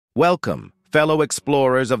Welcome, fellow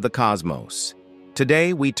explorers of the cosmos.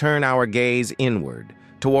 Today we turn our gaze inward,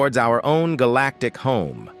 towards our own galactic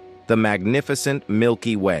home, the magnificent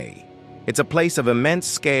Milky Way. It's a place of immense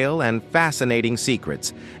scale and fascinating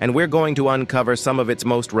secrets, and we're going to uncover some of its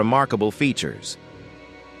most remarkable features.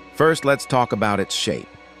 First, let's talk about its shape.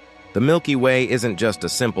 The Milky Way isn't just a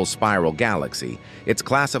simple spiral galaxy, it's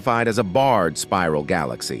classified as a barred spiral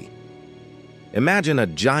galaxy. Imagine a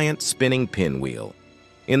giant spinning pinwheel.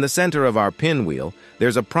 In the center of our pinwheel,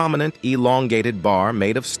 there's a prominent elongated bar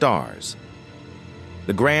made of stars.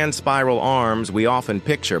 The grand spiral arms we often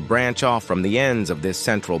picture branch off from the ends of this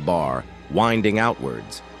central bar, winding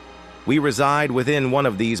outwards. We reside within one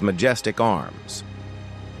of these majestic arms.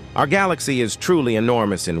 Our galaxy is truly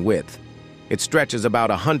enormous in width. It stretches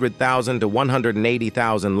about 100,000 to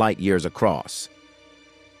 180,000 light-years across.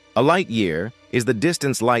 A light-year is the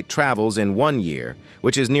distance light travels in 1 year,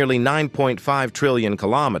 which is nearly 9.5 trillion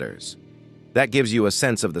kilometers. That gives you a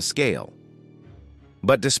sense of the scale.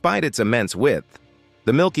 But despite its immense width,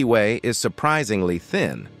 the Milky Way is surprisingly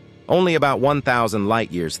thin, only about 1,000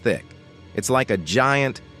 light-years thick. It's like a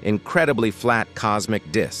giant, incredibly flat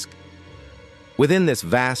cosmic disk. Within this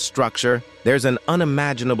vast structure, there's an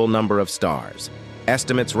unimaginable number of stars.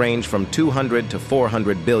 Estimates range from 200 to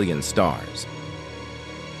 400 billion stars.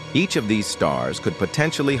 Each of these stars could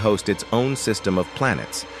potentially host its own system of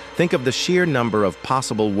planets. Think of the sheer number of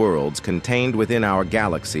possible worlds contained within our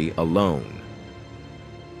galaxy alone.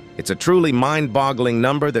 It's a truly mind-boggling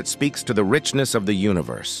number that speaks to the richness of the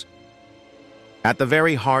universe. At the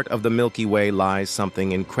very heart of the Milky Way lies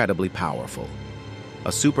something incredibly powerful, a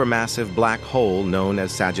supermassive black hole known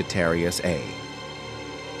as Sagittarius A.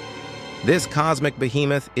 This cosmic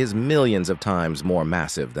behemoth is millions of times more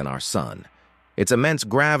massive than our Sun. Its immense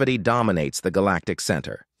gravity dominates the galactic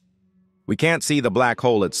center. We can't see the black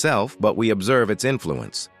hole itself, but we observe its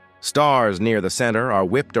influence. Stars near the center are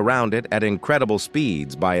whipped around it at incredible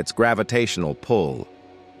speeds by its gravitational pull.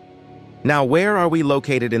 Now, where are we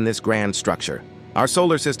located in this grand structure? Our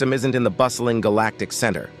solar system isn't in the bustling galactic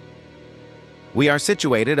center. We are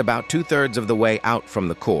situated about 2/3 of the way out from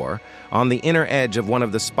the core, on the inner edge of one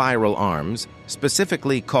of the spiral arms,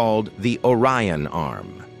 specifically called the Orion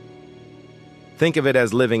Arm. Think of it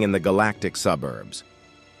as living in the galactic suburbs.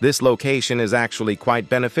 This location is actually quite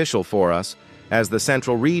beneficial for us, as the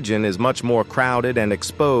central region is much more crowded and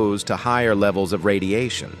exposed to higher levels of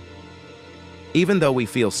radiation. Even though we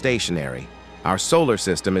feel stationary, our solar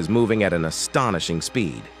system is moving at an astonishing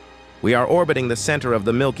speed. We are orbiting the center of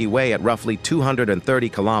the Milky Way at roughly 230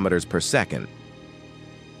 kilometers per second.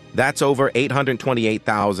 That's over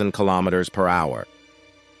 828,000 kilometers per hour.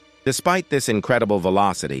 Despite this incredible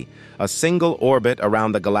velocity, a single orbit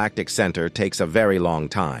around the galactic center takes a very long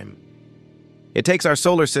time. It takes our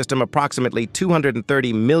solar system approximately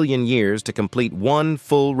 230 million years to complete one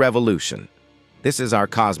full revolution. This is our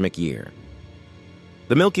cosmic year.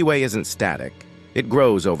 The Milky Way isn't static, it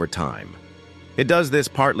grows over time. It does this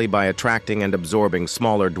partly by attracting and absorbing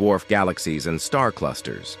smaller dwarf galaxies and star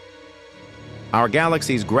clusters. Our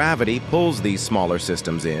galaxy's gravity pulls these smaller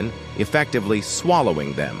systems in, effectively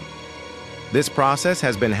swallowing them. This process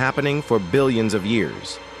has been happening for billions of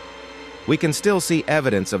years. We can still see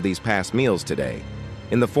evidence of these past meals today,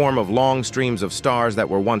 in the form of long streams of stars that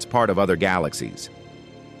were once part of other galaxies.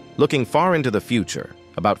 Looking far into the future,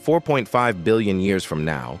 about 4.5 billion years from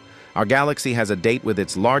now, our galaxy has a date with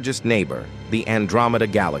its largest neighbor, the Andromeda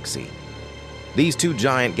Galaxy. These two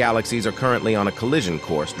giant galaxies are currently on a collision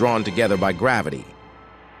course drawn together by gravity.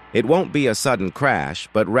 It won't be a sudden crash,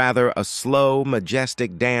 but rather a slow,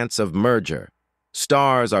 majestic dance of merger.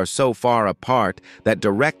 Stars are so far apart that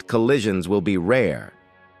direct collisions will be rare.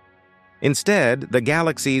 Instead, the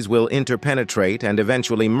galaxies will interpenetrate and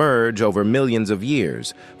eventually merge over millions of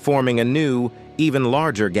years, forming a new, even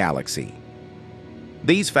larger galaxy.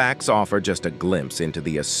 These facts offer just a glimpse into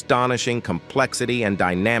the astonishing complexity and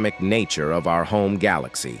dynamic nature of our home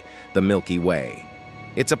galaxy, the Milky Way.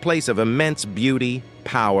 It's a place of immense beauty,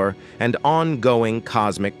 power, and ongoing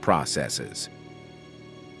cosmic processes.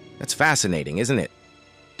 That's fascinating, isn't it?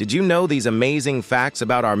 Did you know these amazing facts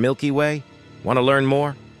about our Milky Way? Want to learn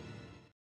more?